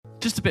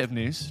Just a bit of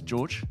news,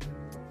 George.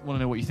 Want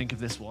to know what you think of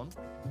this one?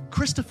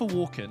 Christopher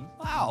Walken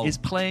is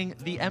playing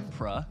the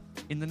Emperor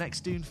in the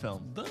next Dune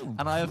film. Boom,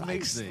 and I have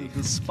mixed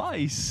the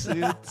spice.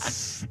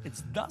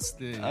 It's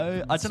dusty.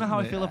 I don't know how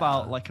I feel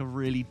about like a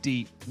really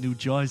deep New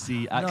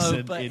Jersey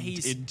accent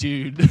in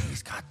Dune.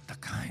 He's got the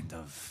kind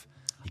of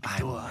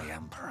I'm the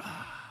Emperor.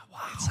 Wow,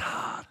 it's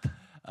hard.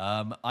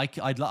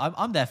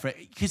 I'm there for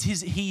it because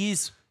he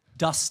is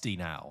dusty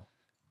now.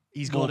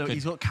 He's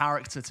got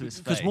character to his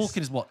face. Because Walken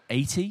is what,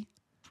 80?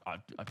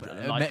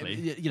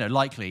 Likely.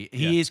 Likely.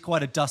 He is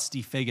quite a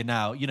dusty figure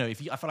now. I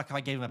feel like if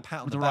I gave him a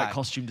pat on the back, right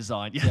costume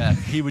design,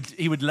 he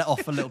would let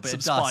off a little bit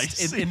of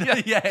dust in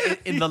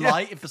the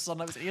light if the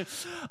sunlight was hitting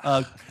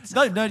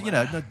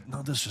him.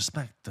 No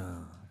disrespect,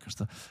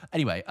 Krista.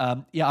 Anyway,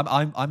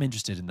 I'm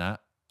interested in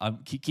that.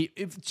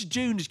 If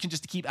Dune can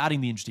just keep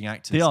adding the interesting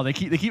actors. They are. They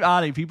keep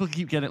adding. People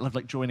keep getting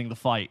like joining the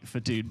fight for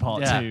Dune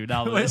Part 2.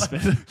 Now that it's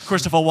been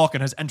Christopher Walken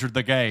has entered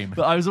the game.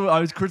 But I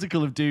was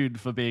critical of Dune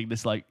for being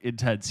this like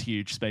intense,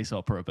 huge space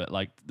opera, but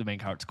like the main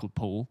character's called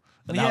Paul.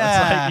 And now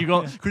it's like you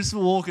got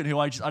Christopher Walken, who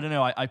I don't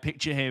know. I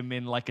picture him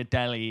in like a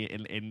deli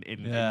in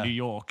New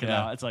York, and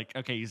now it's like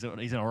okay, he's in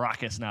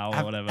Arrakis now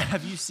or whatever.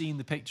 Have you seen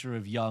the picture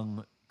of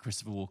young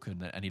Christopher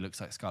Walken and he looks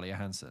like Scarlett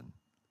Johansson?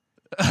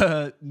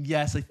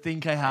 Yes, I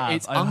think I have.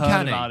 It's I've uncanny.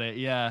 heard about it.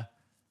 Yeah,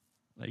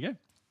 there you go.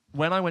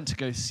 When I went to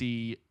go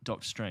see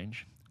Doctor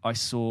Strange, I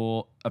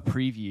saw a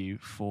preview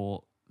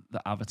for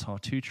the Avatar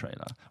 2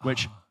 trailer,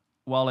 which,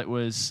 while it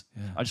was,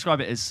 I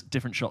describe it as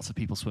different shots of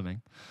people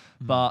swimming,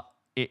 but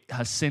it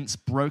has since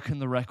broken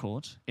the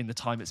record in the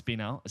time it's been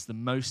out as the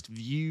most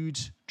viewed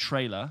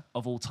trailer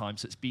of all time.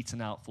 So it's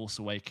beaten out Force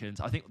Awakens.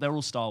 I think they're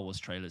all Star Wars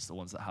trailers, the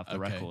ones that have the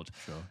record.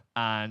 Sure.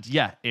 And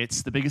yeah,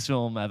 it's the biggest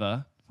film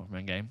ever.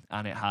 Endgame,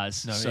 and it has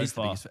so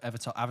far.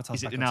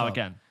 Avatar's is it now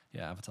again?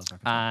 Yeah, Avatar's back.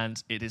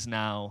 And it is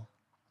now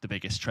the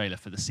biggest trailer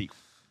for the sequel.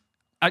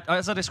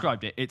 As I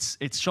described it,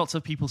 it's shots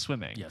of people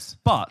swimming. Yes,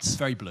 but it's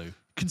very blue.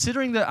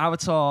 Considering that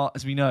Avatar,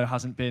 as we know,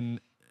 hasn't been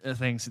a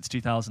thing since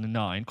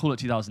 2009, call it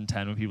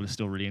 2010 when people are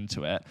still really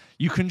into it.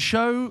 You can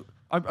show.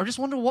 I just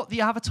wonder what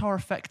the Avatar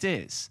effect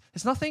is.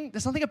 There's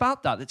nothing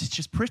about that. It's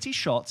just pretty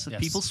shots of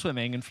people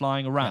swimming and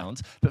flying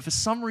around. But for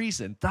some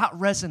reason, that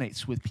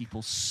resonates with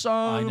people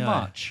so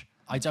much.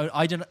 I don't.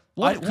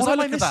 What am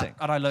I missing?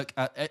 And I look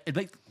at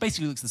it.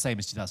 Basically, looks the same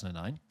as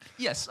 2009.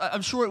 Yes,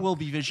 I'm sure it will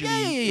be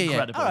visually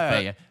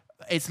incredible.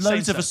 It's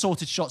loads of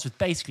assorted shots with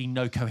basically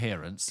no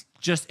coherence.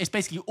 It's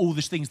basically all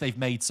the things they've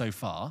made so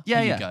far.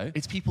 Yeah, you go.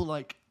 It's people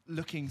like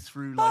looking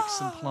through like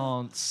some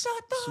plants,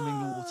 swimming in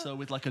the water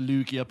with like a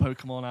Lugia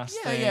Pokemon-ass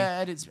thing.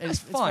 Yeah, and it's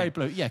very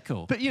blue. Yeah,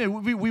 cool. But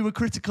we were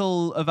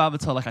critical of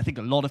Avatar, like I think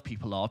a lot of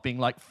people are, being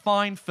like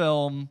fine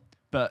film.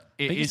 But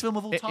biggest film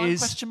of all time?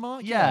 Question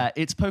mark? Yeah,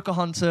 it's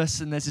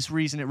Pocahontas, and there's this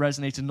reason it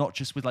resonated not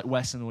just with like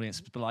Western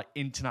audiences, but like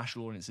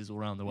international audiences all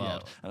around the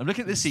world. And I'm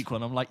looking at this sequel,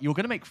 and I'm like, you're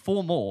going to make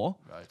 4 more.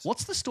 Right.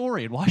 What's the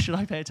story, and why should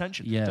I pay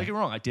attention? Yeah. Don't get me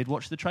wrong, I did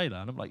watch the trailer,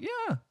 and I'm like,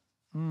 yeah.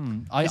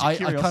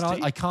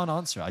 I can't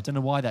answer it. I don't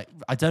know why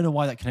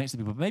that connects to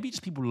people. But maybe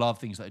just people love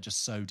things that are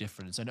just so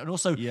different. And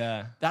also,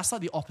 that's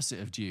like the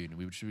opposite of Dune.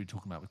 We were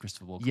talking about with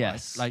Christopher Walken.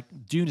 Yes, right?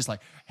 Like Dune is like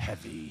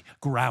heavy,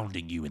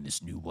 grounding you in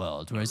this new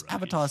world, whereas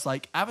Avatar is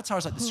like the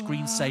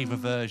screensaver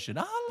version.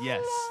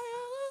 Yes.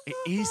 It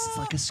is. It's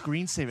like a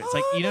screensaver. It's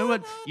like you know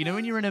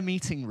when you're in a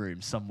meeting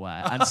room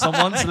somewhere and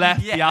someone's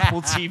left the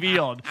Apple TV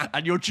on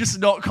and you're just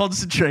not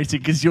concentrating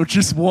because you're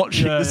just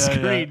watching the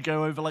screen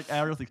go over like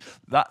aerial things.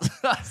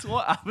 That's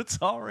what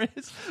Avatar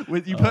is.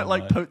 With you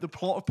put the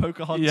plot of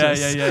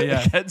Pocahontas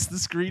against the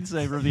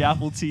screensaver of the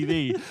Apple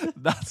TV.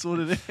 That's what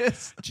it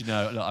is. Do you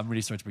know? Look, I'm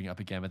really sorry to bring it up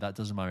again, but that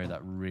does remind me of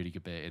that really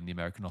good bit in the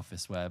American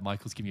Office where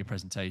Michael's giving a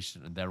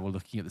presentation and they're all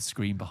looking at the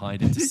screen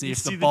behind him to see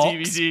if the box,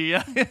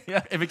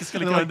 DVD, if it's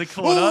going to go in the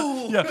corner.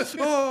 And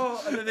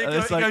then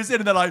it goes in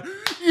and they're like,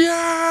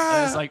 yeah!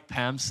 And it's like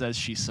Pam says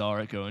she saw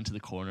it go into the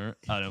corner.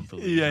 I don't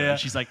believe it. And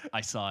she's like,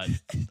 I saw it.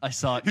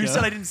 Who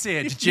said I didn't see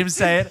it? Did Jim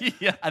say it?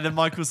 Yeah. And then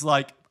Michael's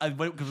like, and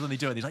when they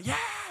do it, he's like, yeah!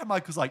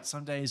 Michael's like,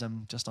 some days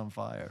I'm just on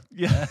fire.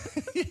 Yeah.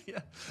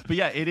 But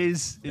yeah, it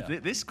is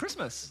this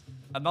Christmas.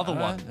 Another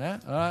one. Yeah,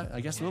 all right.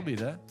 I guess we'll be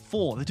there.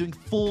 4. They're doing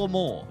 4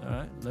 more. All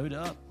right, load it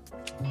up.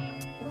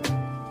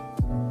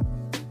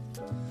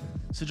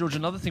 So, George,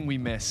 another thing we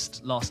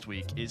missed last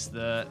week is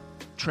the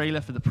trailer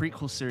for the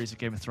prequel series of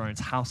Game of Thrones,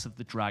 House of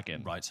the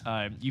Dragon. Right.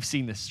 You've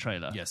seen this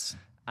trailer. Yes.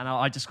 And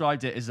I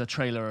described it as a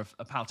trailer of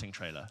a pouting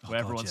trailer, where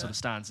everyone sort of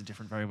stands in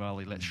different very well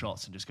lit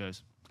shots and just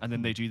goes. And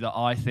then they do the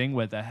eye thing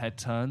where their head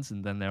turns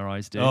and then their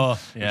eyes do.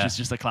 Which is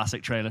just a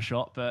classic trailer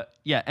shot. But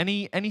yeah,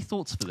 any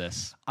thoughts for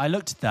this? I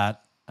looked at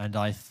that and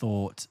I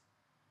thought,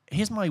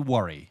 here's my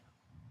worry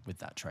with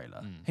that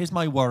trailer. Here's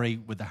my worry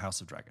with the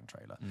House of Dragon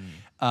trailer.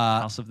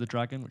 House of the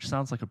Dragon, which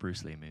sounds like a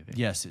Bruce Lee movie.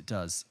 Yes, it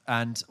does.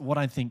 And what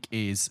I think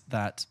is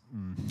that...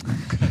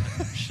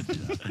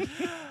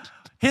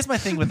 Here's my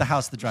thing with the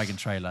House of the Dragon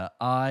trailer.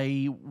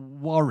 I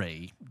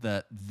worry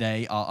that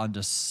they are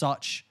under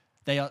such...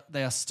 They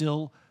are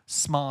still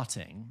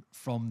smarting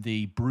from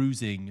the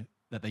bruising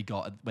that they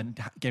got when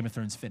Game of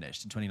Thrones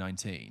finished in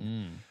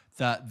 2019.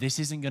 that this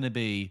isn't going to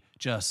be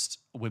just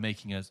we're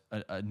making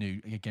a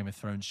new Game of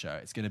Thrones show.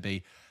 It's going to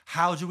be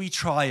how do we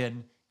try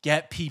and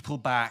get people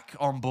back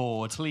on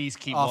board. Please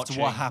keep after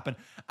watching. what happened.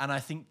 And I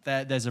think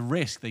that there's a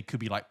risk they could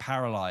be like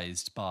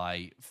paralyzed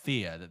by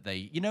fear that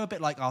they, a bit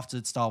like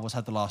after Star Wars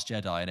had The Last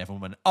Jedi and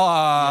everyone went,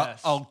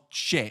 oh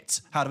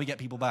shit, how do we get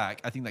people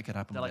back? I think that could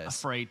happen They're with like this.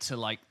 afraid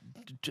to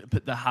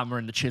put the hammer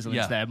and the chisel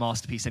into their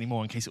masterpiece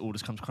anymore in case it all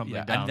just comes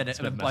crumbling down. And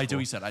then by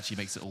doing so, it actually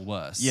makes it all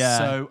worse. Yeah.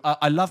 So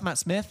I love Matt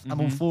Smith.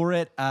 I'm all for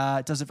it.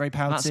 Does it very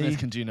pouty. Matt Smith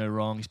can do no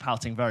wrong. He's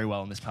pouting very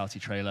well in this pouty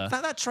trailer.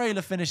 That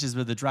trailer finishes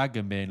with the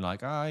dragon being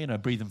like,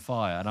 breathing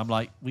fire. And I'm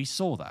like, we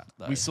saw that,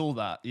 though. We saw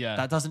that, yeah.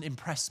 That doesn't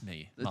impress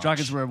me. The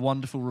dragons were a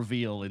wonderful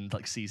reveal in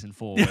season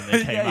 4 when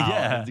they came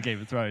out in the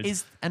Game of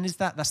Thrones.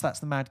 That's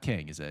the Mad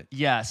King, is it?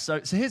 Yeah. So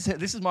this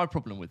is my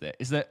problem with it,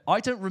 is that I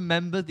don't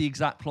remember the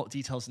exact plot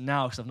details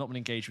now because I've not been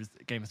engaged with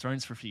Game of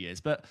Thrones for a few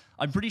years. But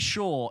I'm pretty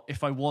sure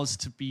if I was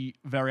to be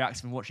very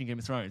active in watching Game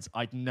of Thrones,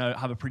 I'd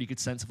have a pretty good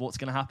sense of what's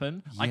going to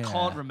happen. Yeah. I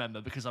can't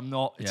remember because I'm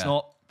not. It's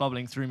not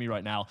bubbling through me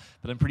right now.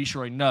 But I'm pretty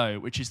sure I know,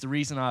 which is the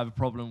reason I have a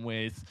problem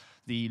with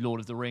the Lord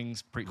of the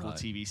Rings prequel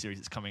TV series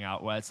that's coming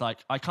out, where it's like,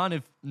 I kind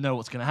of know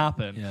what's going to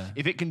happen. Yeah.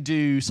 If it can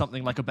do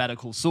something like a Better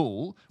Call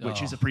Saul,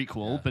 which is a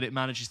prequel, but it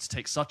manages to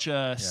take such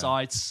a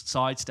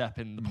sidestep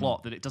in the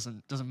plot that it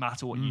doesn't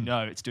matter what you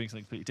know, it's doing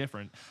something completely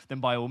different, then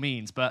by all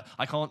means. But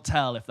I can't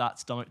tell if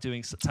that's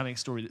telling a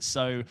story that's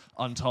so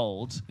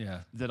untold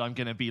that I'm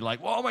going to be like,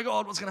 oh my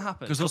God, what's going to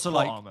happen? Because also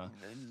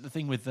the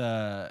thing with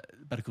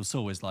Better Call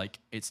Saul is like,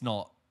 it's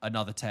not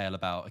another tale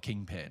about a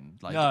kingpin.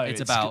 Like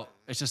it's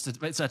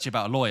actually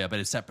about a lawyer, but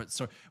it's a separate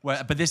story.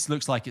 But this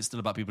looks like it's still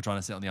about people trying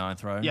to sit on the Iron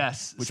Throne.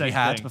 Yes, which we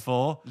had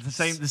before. The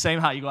same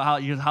hat. You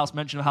got House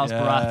mention of House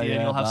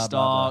Baratheon. You'll have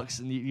Starks,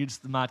 and you're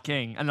just the Mad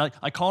King. And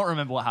I can't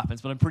remember what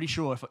happens, but I'm pretty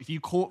sure if you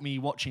caught me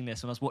watching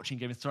this when I was watching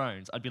Game of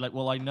Thrones, I'd be like,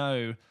 well, I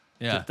know.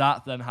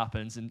 That then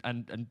happens, and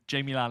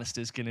Jaime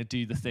Lannister's gonna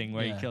do the thing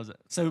where he kills it.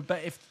 So, but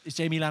is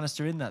Jaime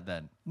Lannister in that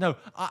then? No,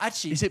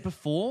 actually, is it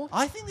before?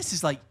 I think this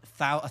is like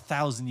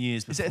 1,000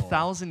 years before. Is it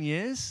 1,000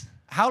 years?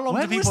 How long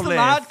do people live? When was the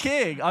Mad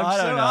King? I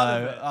don't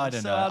know. I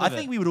don't know. I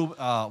think we would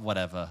all.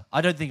 Whatever. I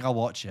don't think I'll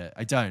watch it.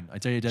 I don't.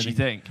 Do you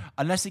think?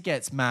 Unless it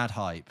gets mad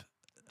hype.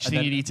 Do you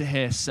think you need to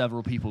hear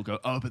several people go,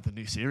 oh, but the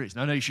new series?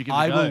 No, you should give it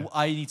a go.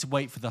 I need to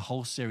wait for the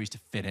whole series to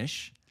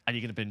finish. And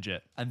you're going to binge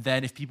it. And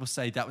then if people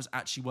say that was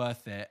actually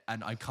worth it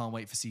and I can't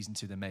wait for season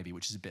 2, then maybe,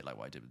 which is a bit like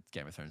what I did with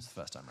Game of Thrones the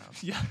first time around.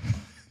 Yeah.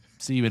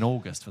 See you in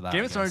August for that.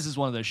 Game of Thrones is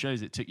one of those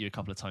shows it took you a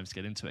couple of times to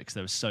get into it because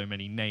there were so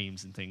many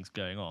names and things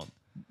going on.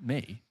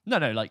 Me? No,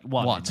 like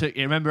one.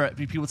 Remember,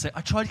 people would say,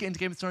 I tried to get into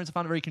Game of Thrones. I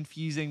found it very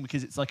confusing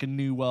because it's like a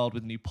new world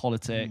with new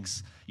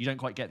politics. You don't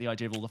quite get the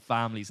idea of all the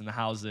families and the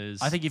houses.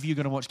 I think if you're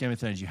going to watch Game of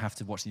Thrones, you have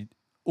to watch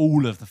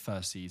all of the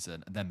first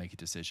season and then make a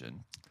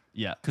decision.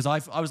 Yeah. Because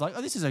I was like,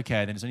 oh, this is okay.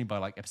 And then it's only by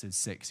like episode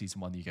 6,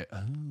 season 1, that you go,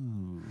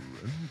 oh,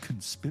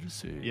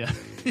 conspiracy. Yeah.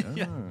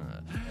 Yeah.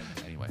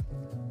 Anyway.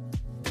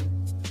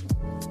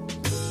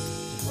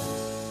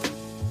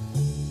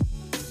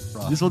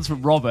 This one's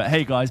from Robert.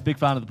 Hey guys, big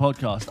fan of the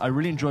podcast. I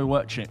really enjoy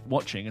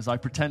watching as I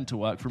pretend to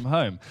work from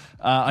home.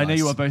 I know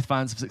you are both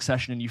fans of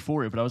Succession and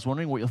Euphoria, but I was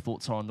wondering what your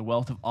thoughts are on the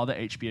wealth of other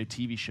HBO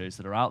TV shows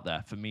that are out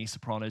there. For me,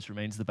 Sopranos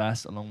remains the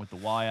best, along with The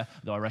Wire,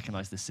 though I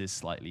recognize this is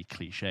slightly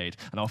cliched.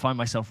 And I'll find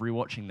myself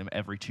rewatching them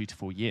every 2 to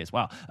 4 years.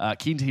 Wow.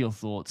 Keen to hear your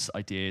thoughts,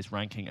 ideas,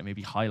 ranking, and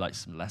maybe highlight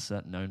some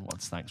lesser known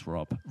ones. Thanks,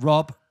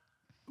 Rob.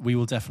 We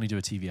will definitely do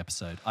a TV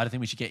episode. I don't think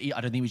we should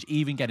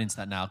even get into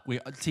that now.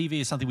 TV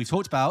is something we've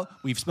talked about.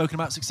 We've spoken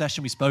about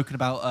Succession. We've spoken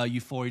about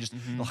Euphoria.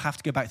 We'll have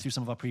to go back through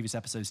some of our previous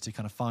episodes to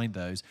kind of find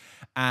those.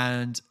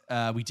 And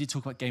we did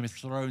talk about Game of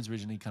Thrones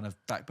originally, kind of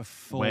back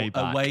before,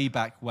 way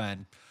back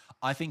when.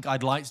 I think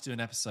I'd like to do an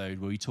episode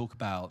where we talk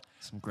about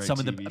some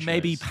of the shows.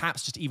 Maybe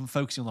perhaps just even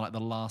focusing on like the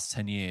last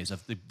 10 years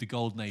of the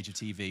golden age of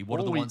TV.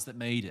 What are the ones that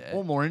made it?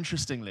 Or more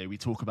interestingly, we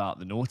talk about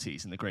the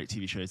noughties and the great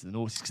TV shows in the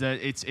noughties because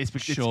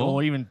it's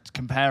or even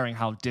comparing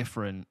how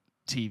different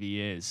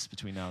TV is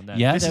between now and then.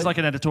 Yeah, this is like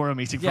an editorial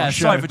meeting for a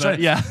show. Sorry for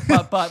trying. Yeah,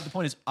 but the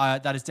point is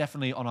that is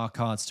definitely on our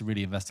cards to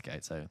really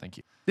investigate. So thank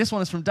you. This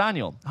one is from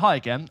Daniel. Hi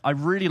again. I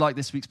really like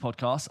this week's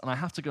podcast, and I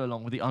have to go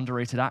along with the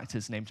underrated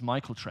actors named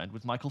Michael trend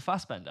with Michael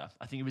Fassbender.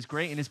 I think he was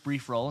great in his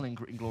brief role in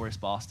Inglourious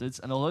Bastards,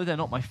 and although they're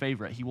not my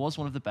favourite, he was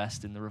one of the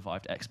best in the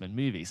revived X-Men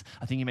movies.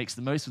 I think he makes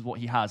the most with what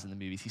he has in the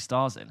movies he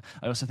stars in.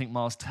 I also think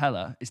Miles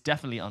Teller is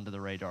definitely under the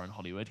radar in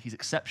Hollywood. He's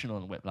exceptional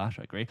in Whiplash,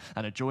 I agree,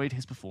 and enjoyed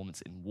his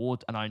performance in War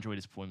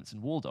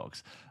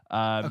Dogs.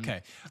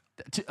 Okay.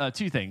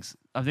 Two things.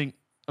 I think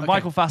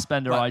Michael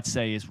Fassbender, I'd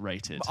say, is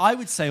rated. I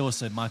would say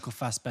also Michael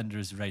Fassbender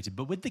is rated,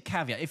 but with the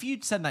caveat, if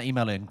you'd sent that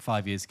email in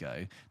 5 years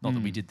ago, not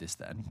that we did this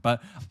then,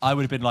 but I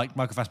would have been like,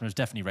 Michael Fassbender is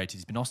definitely rated.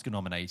 He's been Oscar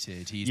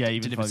nominated. He's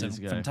delivered some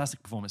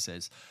fantastic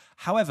performances.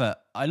 However,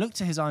 I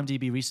looked at his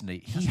IMDb recently.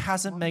 He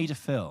hasn't made a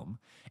film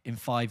in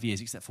 5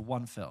 years except for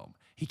one film.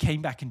 He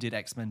came back and did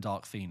X-Men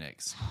Dark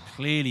Phoenix,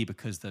 clearly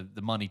because the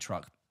money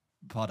truck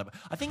part of it.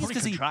 I think Probably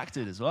it's because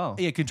contracted as well.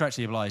 Yeah,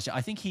 contractually obliged.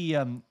 I think he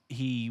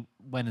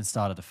went and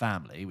started a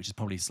family, which is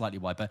probably slightly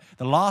why. But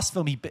the last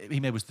film he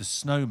made was The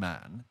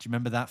Snowman. Do you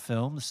remember that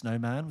film, The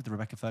Snowman, with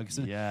Rebecca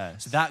Ferguson?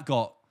 Yes. So that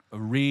got a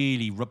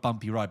really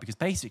bumpy ride because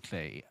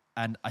basically,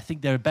 and I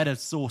think there are better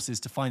sources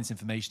to find this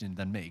information in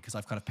than me because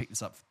I've kind of picked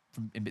this up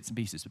in bits and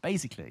pieces. But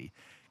basically,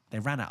 they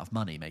ran out of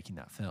money making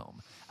that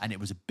film, and it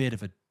was a bit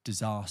of a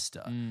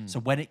disaster. So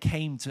when it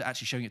came to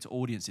actually showing it to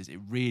audiences, it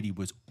really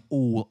was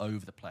all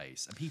over the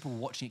place, and people were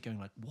watching it going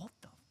like, "What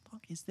the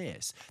fuck is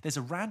this?" There's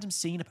a random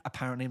scene,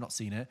 apparently I've not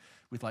seen it,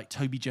 with like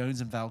Toby Jones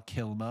and Val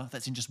Kilmer.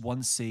 That's in just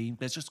one scene.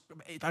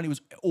 Apparently it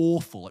was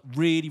awful, like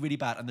really, really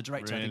bad. And the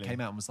director I think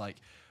came out and was like,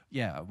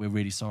 "Yeah, we're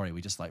really sorry.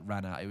 We just like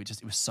ran out.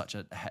 It was such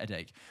a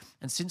headache."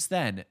 And since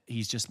then,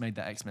 he's just made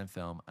that X-Men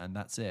film, and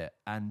that's it.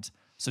 And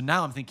so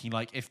now I'm thinking,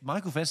 like, if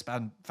Michael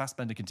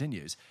Fassbender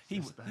continues, he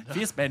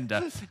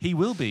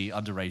will be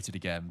underrated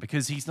again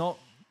because he's not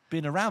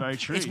been around. Very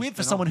true. It's weird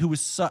for someone who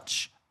was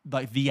such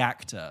like the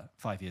actor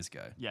 5 years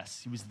ago.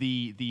 Yes, he was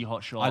the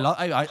hot shot. I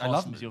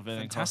love him. Your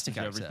villain, Fantastic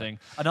actor. everything.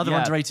 Another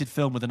underrated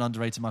film with an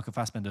underrated Michael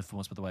Fassbender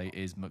performance, by the way,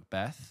 is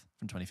Macbeth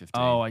from 2015.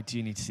 Oh, I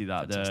do need to see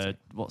that. Fantastic.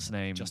 What's the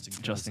name?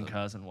 Justin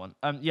Curzon one.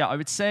 Yeah, I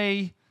would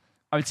say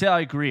I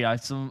agree.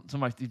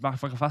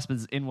 Michael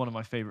Fassbender's in one of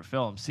my favorite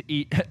films.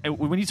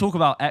 When you talk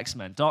about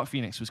X-Men, Dark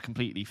Phoenix was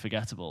completely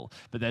forgettable,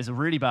 but there's a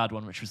really bad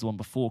one, which was the one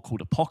before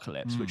called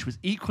Apocalypse, which was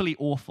equally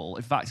awful.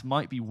 In fact,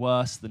 might be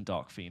worse than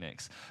Dark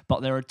Phoenix.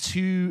 But there are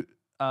two.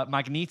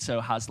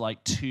 Magneto has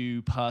like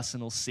two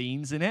personal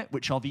scenes in it,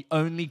 which are the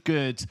only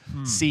good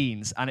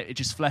scenes, and it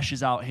just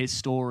fleshes out his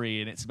story,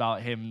 and it's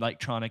about him like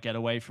trying to get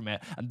away from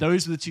it. And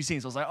those were the two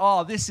scenes. I was like,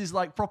 oh, this is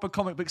like proper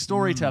comic book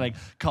storytelling.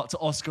 Cut to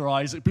Oscar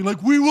Isaac being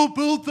like, we will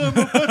build them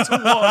a better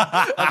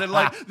one, and then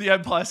like the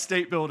Empire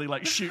State Building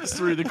like shoots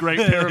through the Great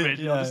Pyramid.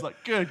 You're just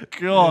like, good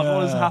God,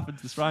 what has happened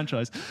to this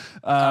franchise?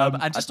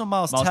 And just on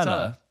Miles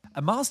Teller.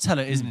 And Miles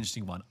Teller is an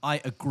interesting one.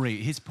 I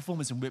agree. His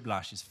performance in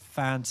Whiplash is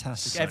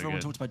fantastic. So Everyone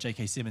good. talked about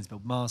J.K. Simmons,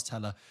 but Miles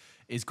Teller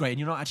is great. And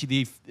you're not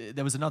actually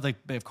there was another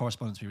bit of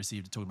correspondence we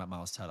received talking about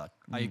Miles Teller.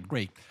 I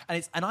agree.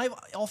 And I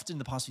often in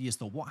the past few years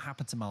thought, what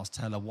happened to Miles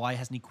Teller? Why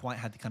hasn't he quite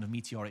had the kind of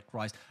meteoric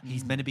rise?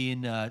 He's meant to be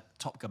in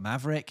Top Gun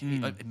Maverick.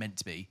 Meant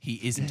to be. He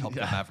is in Top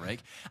Gun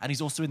Maverick. And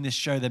he's also in this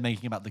show they're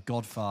making about The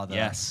Godfather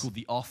called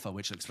The Offer,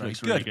 which looks very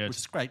really good. Which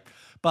is great.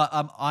 But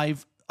I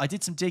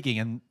did some digging,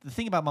 and the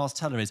thing about Miles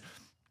Teller is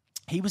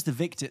he was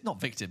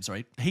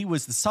he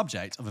was the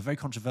subject of a very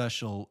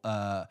controversial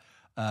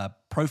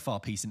profile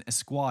piece in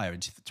Esquire in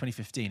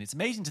 2015. It's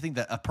amazing to think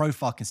that a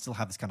profile can still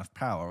have this kind of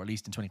power, or at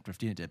least in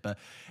 2015 it did, but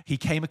he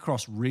came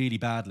across really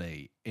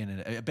badly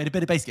in a bit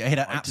of basically, he had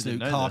an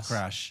absolute car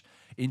crash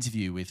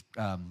interview with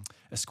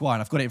Esquire,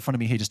 and I've got it in front of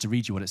me here just to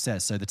read you what it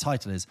says. So the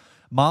title is,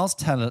 Miles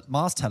Teller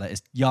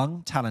is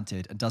young,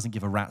 talented, and doesn't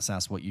give a rat's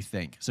ass what you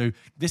think. So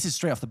this is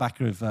straight off the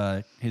back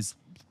of his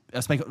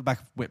back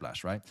of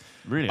Whiplash, right?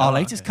 Really? Our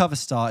latest cover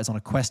star is on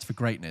a quest for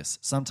greatness.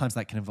 Sometimes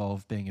that can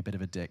involve being a bit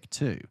of a dick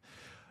too.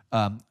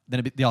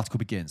 The article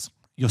begins.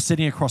 You're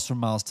sitting across from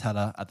Miles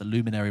Teller at the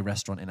Luminary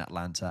restaurant in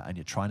Atlanta, and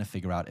you're trying to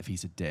figure out if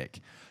he's a dick.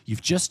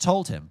 You've just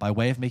told him, by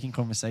way of making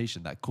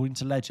conversation, that according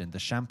to legend, the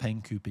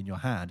champagne coupe in your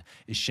hand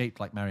is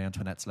shaped like Marie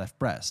Antoinette's left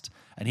breast,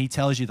 and he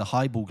tells you the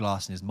highball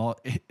glass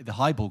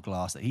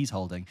that he's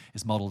holding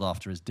is modeled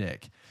after his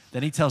dick.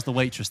 Then he tells the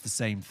waitress the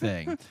same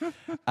thing,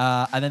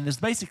 and then there's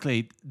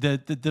basically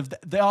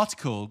the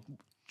article,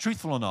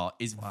 truthful or not,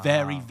 is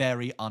very,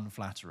 very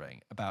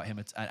unflattering about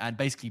him and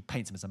basically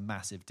paints him as a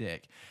massive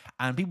dick.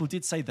 And people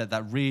did say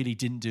that really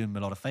didn't do him a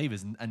lot of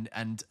favors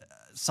and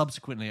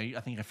subsequently, I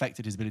think,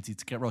 affected his ability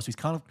to get roles. So he's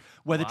kind of,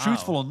 whether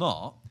truthful or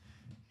not,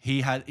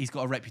 he's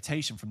got a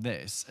reputation from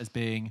this as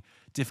being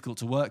difficult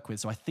to work with.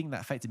 So I think that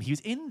affected him. He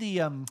was in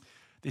the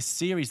this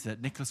series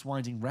that Nicholas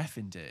Winding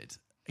Refn did.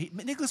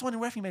 Nicholas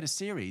Winding Refn made a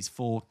series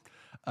for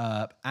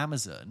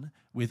Amazon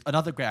with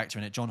another great actor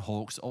in it, John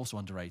Hawkes, also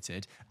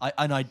underrated.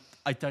 I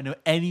don't know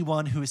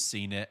anyone who has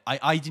seen it.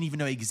 I didn't even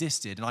know it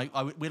existed, and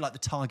we're like the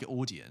target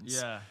audience.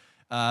 Yeah.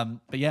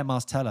 But yeah,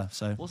 Miles Teller.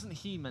 So wasn't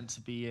he meant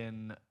to be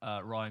in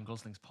Ryan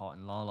Gosling's part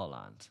in La La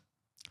Land?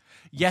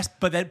 Yes,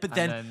 but then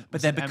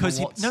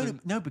because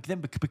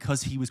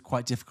because he was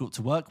quite difficult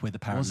to work with,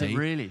 apparently. Was it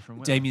really?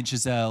 From Damien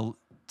Chazelle.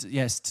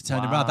 Yes, to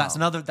turn him around.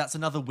 That's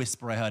another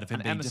whisper I heard of him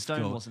and being Emma difficult.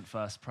 Stone wasn't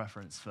first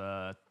preference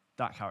for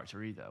that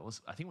character either.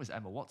 I think it was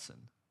Emma Watson.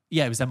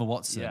 Yeah, it was Emma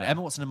Watson. Yeah.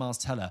 Emma Watson and Miles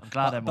Teller. I'm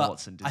glad Emma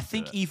Watson did. I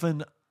think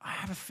even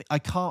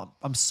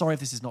I'm sorry if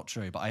this is not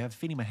true, but I have a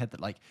feeling in my head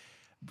that like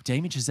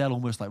Damien Chazelle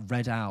almost like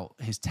read out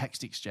his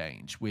text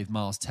exchange with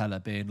Miles Teller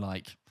being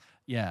like,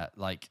 yeah,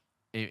 like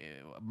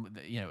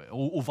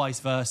or vice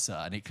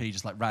versa, and it clearly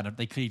just like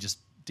they clearly just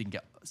didn't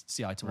get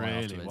see eye to eye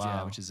afterwards. Wow.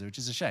 Yeah, which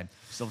is a shame.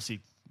 It's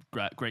obviously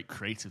great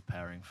creative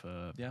pairing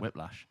for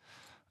Whiplash.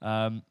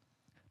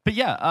 But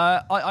yeah,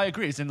 I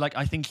agree. As in, like,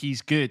 I think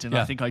he's good, and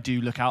I think I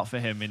do look out for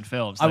him in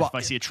films. Like, if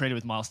I see a trailer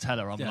with Miles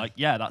Teller, I'm like,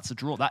 yeah, that's a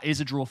draw. That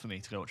is a draw for me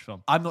to go watch a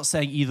film. I'm not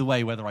saying either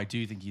way whether I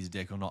do think he's a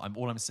dick or not.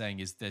 All I'm saying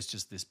is there's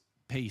just this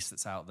piece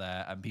that's out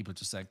there, and people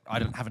just say, I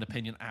don't have an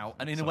opinion out.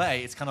 And in a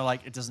way, it's kind of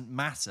like it doesn't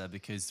matter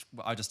because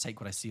I just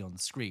take what I see on the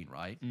screen,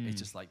 right? It's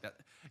just like that.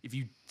 If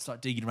you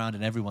start digging around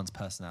in everyone's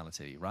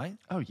personality, right?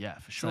 Oh, yeah,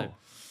 for sure.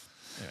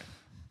 So,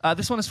 anyway.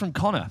 This one is from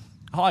Connor.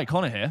 Hi,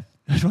 Connor here.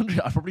 I was wondering,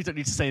 I probably don't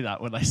need to say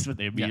that when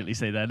they immediately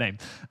say their name.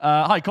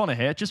 Hi, Connor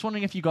here. Just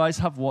wondering if you guys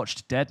have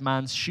watched Dead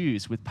Man's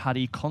Shoes with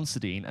Paddy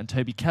Considine and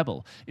Toby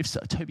Kebbell. If so,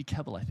 Toby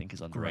Kebbell I think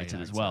is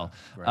underrated as well.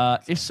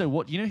 If so,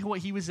 what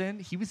he was in?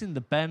 He was in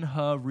the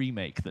Ben-Hur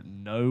remake that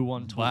no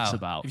one talks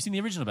about. Have you seen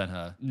the original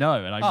Ben-Hur?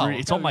 No, and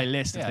it's on my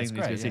list of things we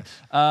need to see.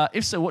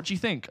 If so, what do you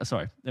think?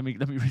 Sorry, let me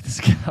read this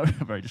again. I'm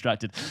very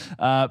distracted.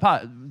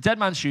 Dead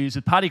Man's Shoes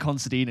with Paddy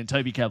Considine and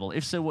Toby Kebbell.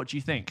 If so, what do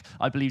you think?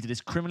 I believe it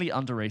is criminally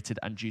underrated,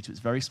 and due to its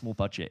very small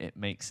budget, it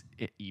makes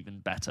it even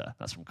better.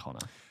 That's from Connor.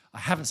 I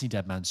haven't seen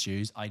Dead Man's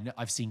Shoes.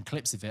 I've seen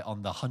clips of it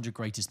on the 100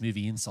 Greatest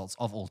Movie Insults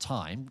of All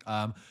Time.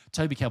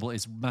 Toby Kebbell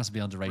is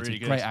massively underrated. Really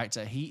good. Great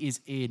actor. He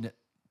is in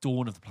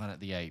Dawn of the Planet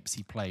of the Apes.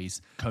 He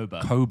plays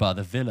Koba,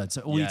 the villain.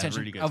 So all the attention,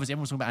 really good. obviously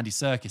everyone's talking about Andy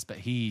Serkis, but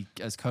he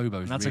as Koba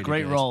is and that's really a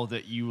great good. role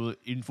that you will,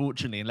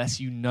 unfortunately,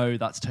 unless you know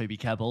that's Toby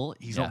Kebbell,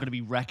 he's not going to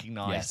be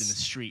recognised in the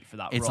street for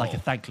that role. It's like a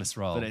thankless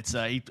role. But it's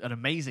an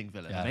amazing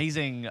villain,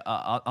 amazing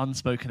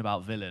unspoken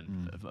about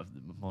villain of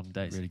modern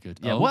days. Really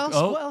good. Yeah. What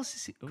else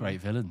is he? Great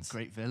villains.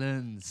 Great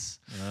villains.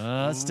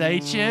 Stay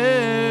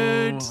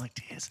tuned. Oh,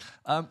 ideas.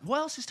 What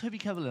else is Toby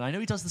Kebbell in? I know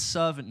he does The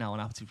Servant now on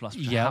Apple TV+,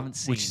 which I haven't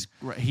seen. Which is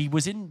great. He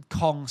was in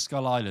Kong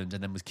Skull Island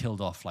and then was killed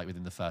off like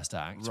within the first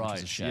act, which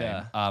is a shame.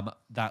 Yeah.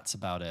 That's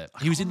about it.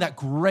 He was in that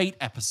great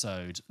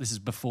episode. This is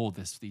before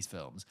these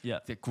films. Yeah.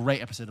 The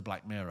great episode of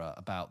Black Mirror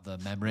about the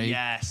memory.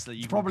 Yes, that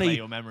you can play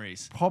your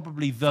memories.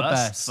 Probably the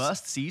best.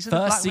 First season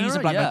of Black Mirror?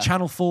 Black Mirror.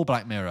 Channel 4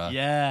 Black Mirror.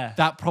 Yeah.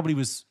 That probably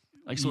was...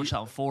 I saw it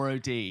on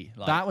 4OD.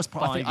 That was...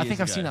 I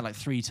think I've seen that like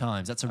 3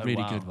 times. That's a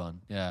really good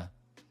one. Yeah.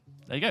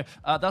 There you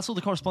go. That's all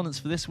the correspondence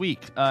for this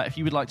week. If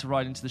you would like to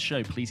write into the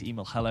show, please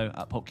email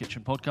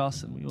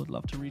hello@popkitchenpodcast, and we would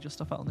love to read your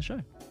stuff out on the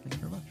show. Thank you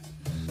very much.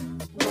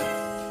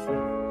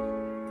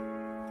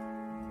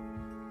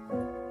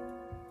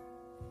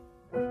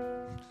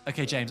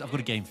 Okay, James, I've got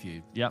a game for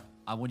you. Yep.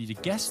 I want you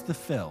to guess the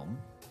film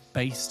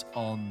based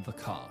on the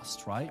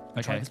cast, right?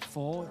 We tried this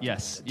before?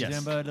 Yes. Do you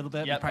remember a little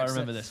bit? Yep, I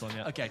remember this one,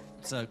 yeah. Okay,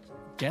 so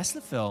guess the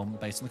film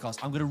based on the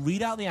cast. I'm going to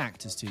read out the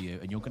actors to you,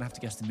 and you're going to have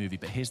to guess the movie,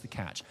 but here's the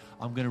catch.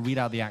 I'm going to read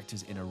out the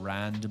actors in a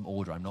random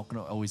order. I'm not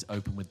going to always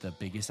open with the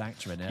biggest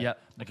actor in it.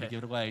 Yep. I'm going to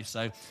give it away,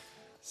 so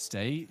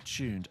stay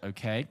tuned,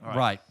 okay? All right.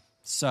 Right,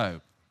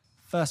 so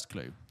first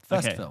clue.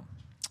 First film.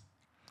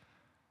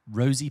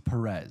 Rosie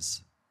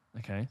Perez.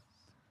 Okay.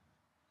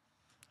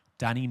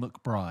 Danny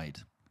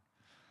McBride.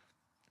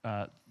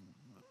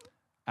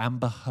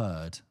 Amber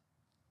Heard.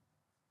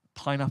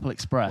 Pineapple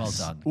Express.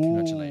 Well done.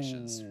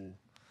 Congratulations.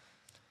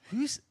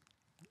 Who's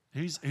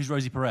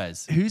Rosie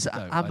Perez? Who's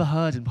Amber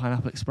Heard in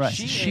Pineapple Express?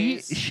 Is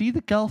she the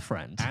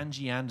girlfriend?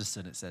 Angie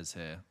Anderson, it says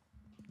here.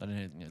 I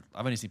don't know,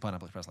 I've only seen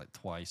Pineapple Express like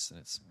twice, and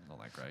it's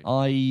not that great.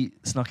 I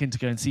snuck in to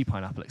go and see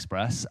Pineapple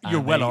Express.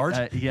 You're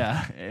well-hard.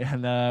 Yeah,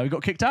 and we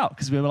got kicked out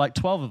because we were like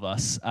 12 of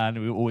us, and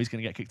we were always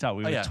going to get kicked out.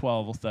 We were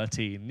 12 or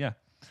 13. Yeah.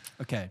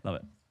 Okay. Love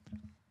it.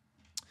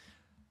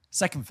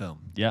 Second film.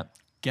 Yeah.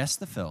 Guess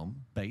the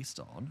film based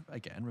on,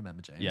 again,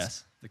 remember, James?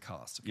 Yes. The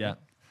cast. Okay? Yeah.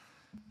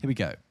 Here we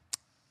go.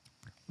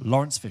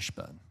 Lawrence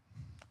Fishburne.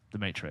 The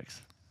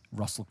Matrix.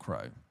 Russell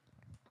Crowe.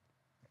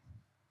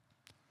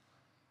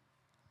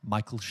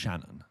 Michael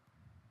Shannon.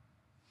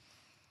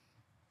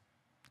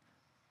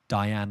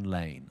 Diane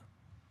Lane.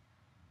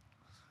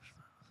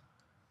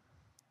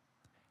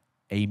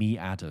 Amy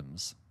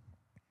Adams.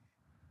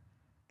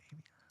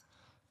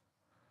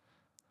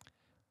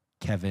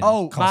 Kevin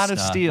Costner. Man of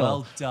Steel.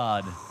 Well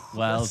done.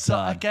 Well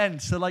done. Again,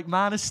 so like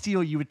Man of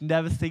Steel, you would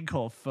never think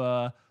of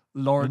for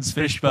Lawrence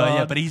Fishburne.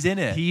 Yeah, but he's in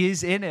it. He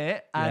is in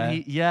it.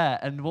 And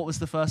and what was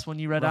the first one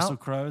you read Russell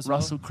out? Crowe as well.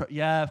 Russell Crowe.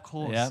 Yeah, of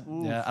course. Yeah,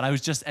 yeah. And I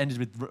was just ended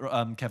with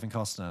Kevin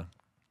Costner.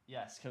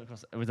 Yes, Kevin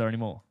Costner. Was there any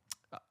more?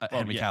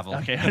 Henry Cavill.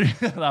 Okay,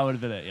 that would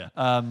have been it, yeah.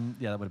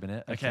 Yeah, that would have been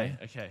it.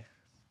 Okay.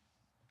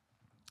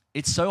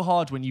 It's so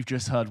hard when you've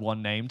just heard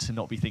one name to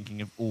not be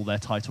thinking of all their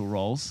title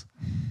roles.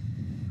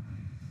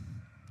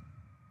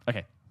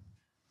 Okay.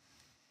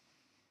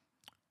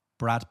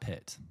 Brad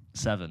Pitt.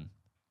 7.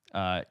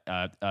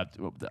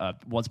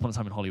 Once Upon a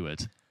Time in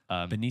Hollywood.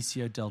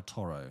 Benicio del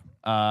Toro.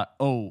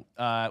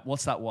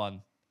 What's that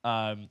one?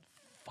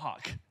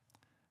 Fuck.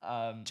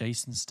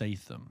 Jason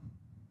Statham.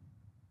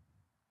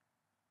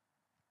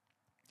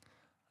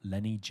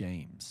 Lenny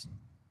James.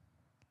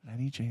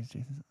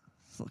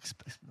 Looks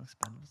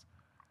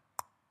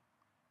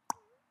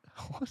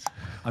What?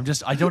 I don't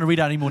want to read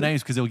out any more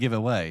names because it'll give it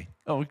away.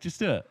 Oh, just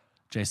do it.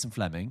 Jason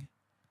Fleming.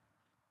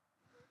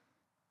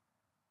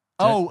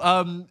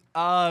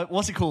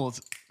 What's it called?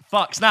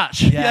 Fuck,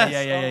 Snatch.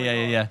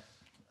 Yeah.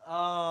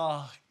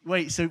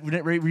 Wait, so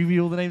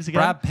review all the names again?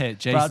 Brad Pitt,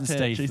 Jason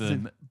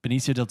Statham,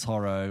 Benicio del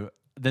Toro.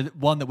 The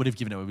one that would have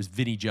given it away was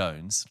Vinnie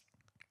Jones.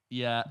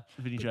 Yeah,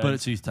 Vinnie Jones.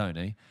 Bullet Tooth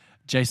Tony.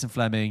 Jason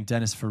Fleming,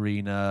 Dennis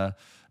Farina,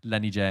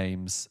 Lenny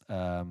James.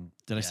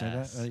 Did I say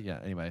that? Yeah.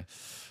 Anyway,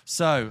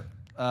 so.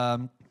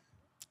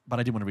 But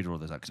I didn't want to read all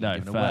of those out because I'm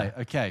giving away.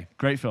 Okay,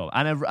 great film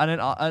and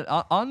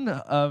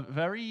a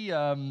very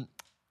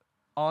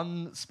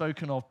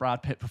unspoken of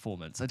Brad Pitt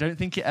performance. I don't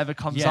think it ever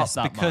comes up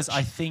that because much.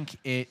 I think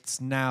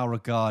it's now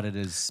regarded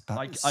as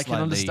I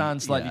can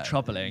understand slightly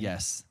troubling.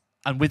 Yes.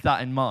 And with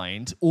that in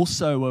mind,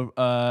 also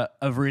a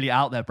really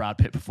out there Brad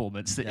Pitt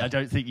performance that I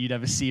don't think you'd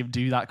ever see him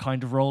do that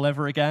kind of role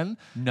ever again.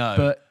 No.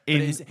 But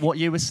what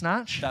year was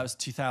Snatch? That was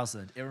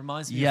 2000. It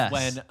reminds me of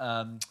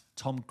when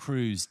Tom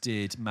Cruise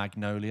did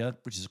Magnolia,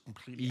 which is a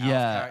completely out of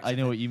character. I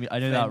know what you mean. I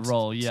know that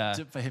role.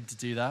 For him to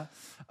do that.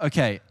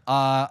 Okay,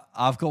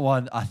 I've got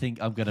one. I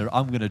think I'm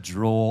gonna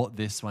draw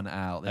this one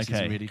out. This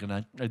is really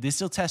gonna.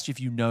 This will test you if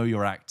you know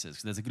your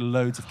actors. Because there's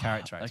loads of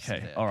character actors.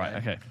 Okay. Here, all right.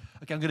 Okay.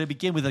 Okay. I'm gonna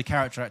begin with a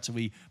character actor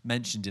we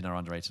mentioned in our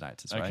underrated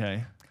actors. Right?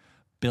 Okay.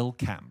 Bill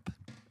Camp.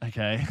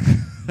 Okay.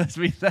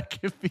 That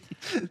could be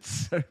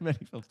so many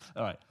films.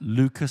 All right.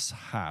 Lucas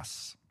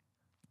Haas.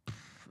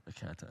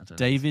 Okay. I don't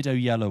David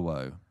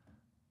Oyelowo.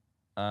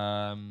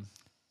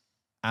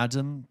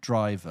 Adam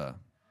Driver.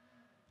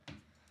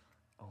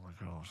 Oh my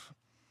god.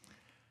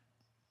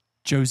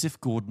 Joseph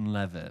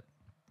Gordon-Levitt.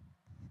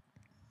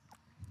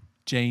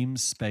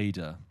 James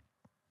Spader.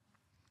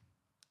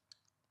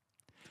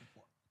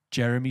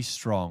 Jeremy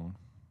Strong.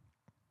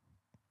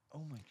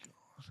 Oh my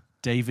god.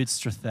 David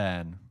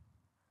Strathairn.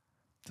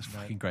 That's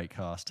fucking great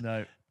cast.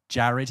 No.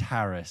 Jared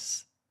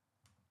Harris.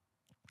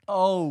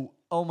 Oh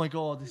my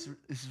god. This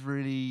is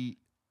really.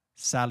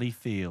 Sally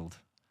Field.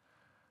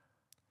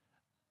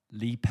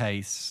 Lee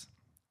Pace.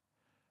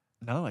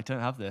 No, I don't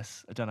have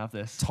this.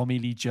 Tommy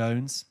Lee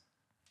Jones.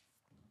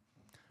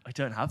 I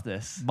don't have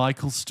this.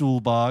 Michael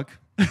Stuhlbarg.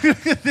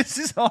 This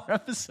is our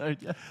episode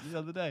the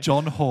other day.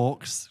 John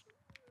Hawkes.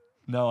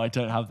 No, I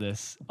don't have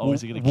this.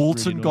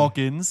 Walton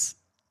Goggins.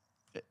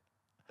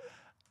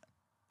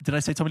 Did I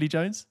say Tommy Lee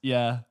Jones?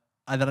 Yeah.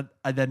 And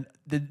then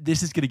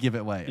this is going to give it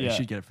away. Yeah. I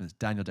should get it from this.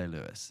 Daniel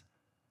Day-Lewis.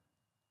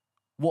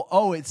 What?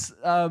 Oh, it's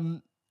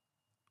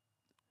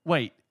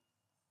wait.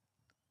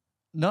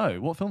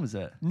 No, what film is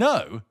it?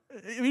 No.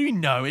 What do you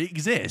mean no? It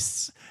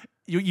exists.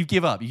 You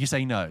give up. You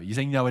say no. You're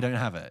saying no, I don't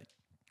have it.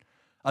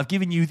 I've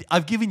given you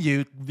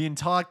the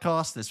entire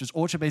cast list, which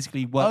also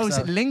basically works. Oh, is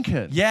it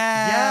Lincoln?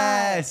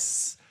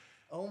 Yes.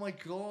 Oh my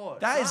god.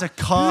 That is a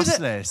cast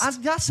list.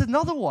 And that's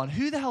another one.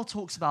 Who the hell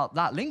talks about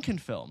that Lincoln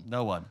film?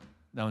 No one.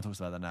 No one talks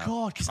about that now.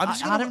 God, because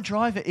Adam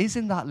Driver is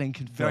in that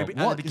Lincoln film.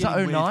 What? Is that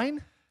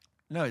 2009?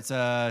 No, it's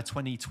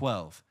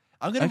 2012.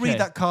 I'm going to read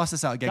that cast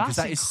list out again because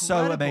that is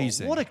so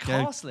amazing. What a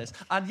cast list.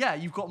 And yeah,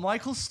 you've got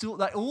Michael Stuhl,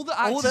 like all the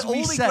actors all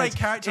the great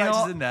character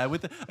actors in there.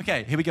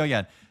 Okay, here we go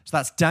again. So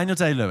that's Daniel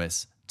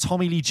Day-Lewis,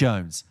 Tommy Lee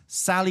Jones,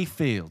 Sally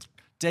Field,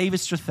 David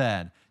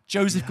Strathairn,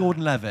 Joseph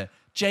Gordon-Levitt,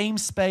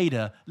 James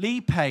Spader, Lee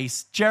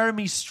Pace,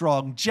 Jeremy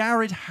Strong,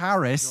 Jared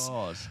Harris,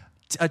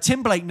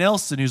 Tim Blake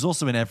Nelson, who's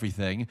also in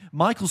everything,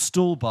 Michael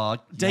Stuhlbarg,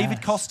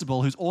 David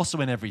Costable, who's also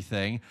in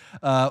everything,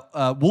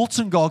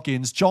 Walton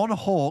Goggins, John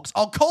Hawkes.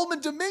 Oh, Coleman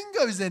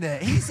Domingo's in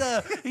it. He's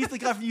the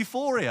guy from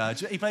Euphoria.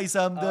 He plays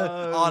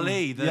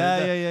Ali.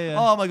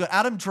 Oh my god,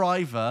 Adam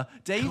Driver,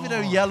 David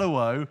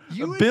Oyelowo,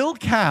 Bill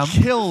Camp.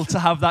 Kill to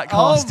have that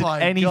cast in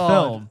any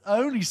film.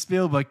 Only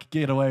Spielberg could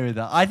get away with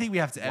that. I think we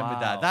have to end with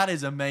that. That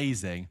is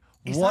amazing.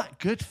 Is that a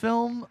good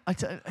film?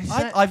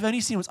 I've only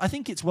seen it. I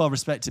think it's well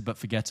respected but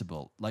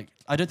forgettable. Like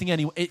I don't think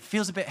anyone. It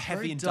feels a bit heavy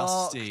very and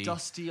dark,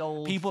 dusty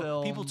old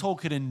film. People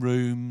talking in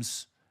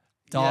rooms,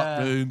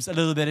 dark rooms, a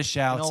little bit of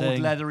shouting, old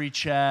leathery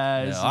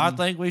chairs. Yeah, I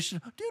think we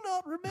should. Do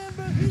not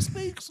remember who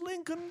speaks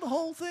Lincoln. The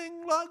whole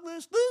thing like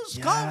this. This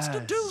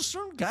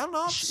Constitution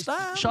cannot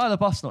stand. Shia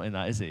LaBeouf's not in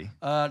that, is he?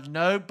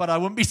 No, but I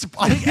wouldn't be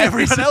surprised. I think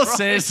everyone else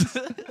is.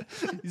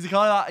 He's the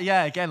kind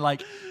of again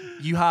like.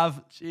 You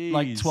have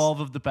like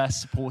 12 of the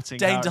best supporting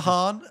Dane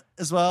DeHaan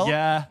as well.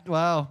 Yeah.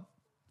 Wow.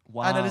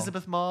 And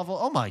Elizabeth Marvel.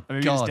 Oh my god.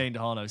 Maybe it's Dane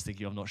DeHaan I was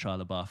thinking of, not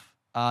Shia LaBeouf.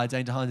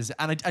 Dane DeHaan is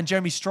and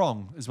Jeremy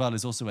Strong as well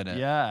is also in it.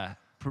 Yeah.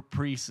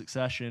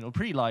 Pre-Succession or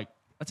I'd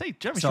say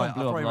Jeremy Strong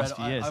blew up in the last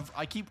few years.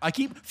 I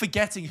keep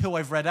forgetting who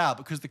I've read out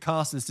because the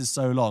cast list is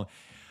so long.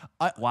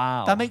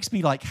 Wow. That makes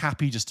me like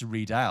happy just to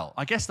read out.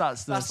 I guess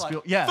that's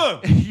the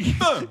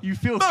boom, you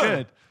feel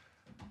good.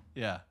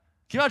 Yeah.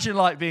 Can you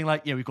imagine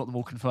being we've got them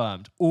all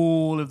confirmed.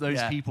 All of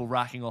those people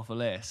racking off a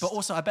list. But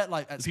also, I bet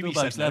at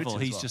Spielberg's level,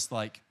 he's just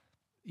like,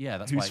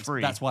 that's who's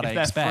free. That's what if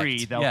I expect. They're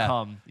free, they'll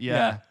come.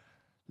 Yeah.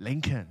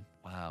 Lincoln.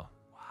 Wow.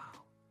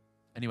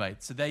 Anyway,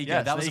 so there you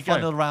go. That was the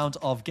final round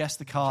of Guess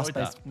the Cast.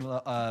 Guess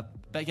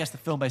the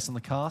film based on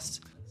the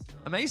cast.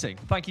 Amazing.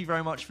 Thank you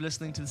very much for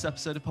listening to this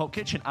episode of Pulp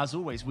Kitchen. As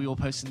always, we will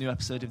post a new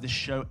episode of this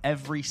show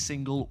every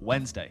single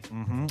Wednesday.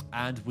 Mm-hmm.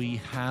 And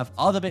we have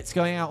other bits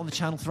going out on the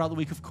channel throughout the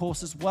week, of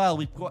course, as well.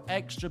 We've got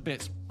extra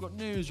bits. We've got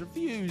news,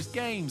 reviews,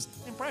 games,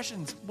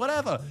 impressions,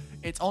 whatever.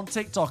 It's on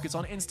TikTok, it's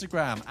on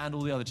Instagram, and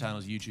all the other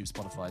channels, YouTube,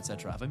 Spotify,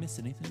 etc. Have I missed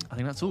anything? I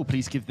think that's all.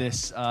 Please give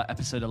this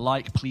episode a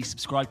like. Please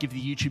subscribe. Give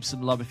the YouTube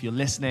some love if you're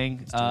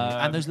listening.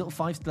 And those little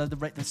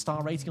the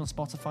star rating on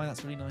Spotify,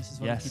 that's really nice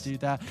as well if you do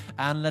that.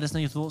 And let us know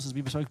your thoughts as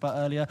we spoke about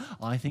earlier.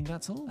 I think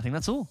that's all. I think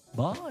that's all.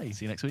 Bye.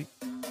 See you next week.